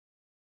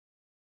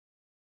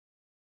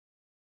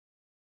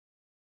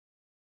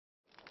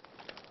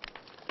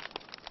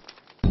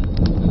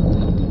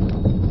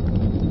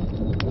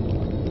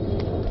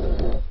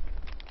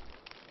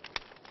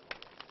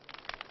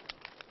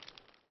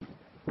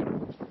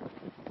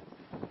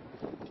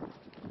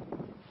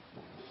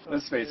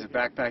Let's face it,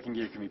 backpacking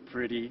gear can be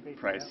pretty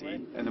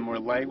pricey, and the more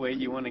lightweight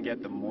you want to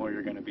get, the more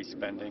you're going to be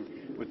spending.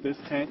 With this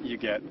tent, you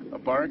get a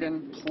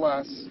bargain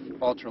plus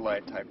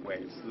ultralight type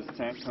weights. This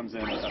tent comes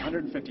in at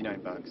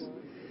 $159.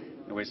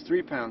 It weighs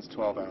 3 pounds,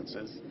 12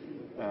 ounces.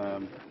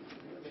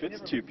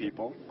 Fits 2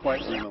 people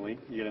quite roommily.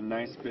 You get a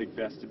nice big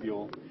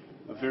vestibule.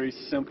 A very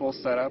simple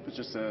setup. It's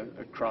just a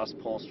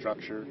cross-pole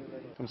structure.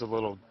 Comes with a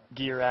little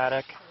gear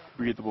attic.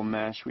 Breathable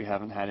mesh. We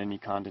haven't had any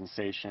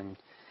condensation.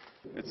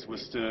 It's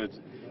withstood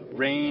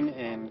rain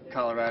in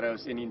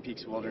Colorado's Indian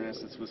Peaks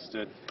Wilderness. It's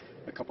withstood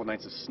a couple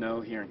nights of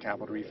snow here in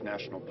Capitol Reef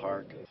National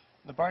Park.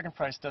 The bargain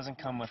price doesn't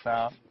come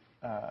without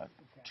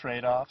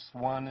trade-offs.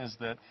 One is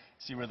that,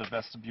 see where the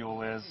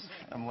vestibule is.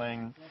 I'm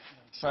laying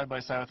side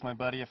by side with my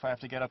buddy. If I have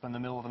to get up in the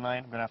middle of the night,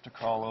 I'm going to have to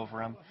crawl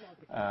over him.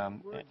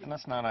 And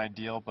that's not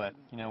ideal, but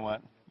you know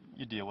what?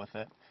 You deal with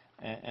it.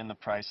 And the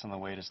price and the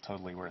weight is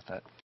totally worth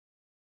it.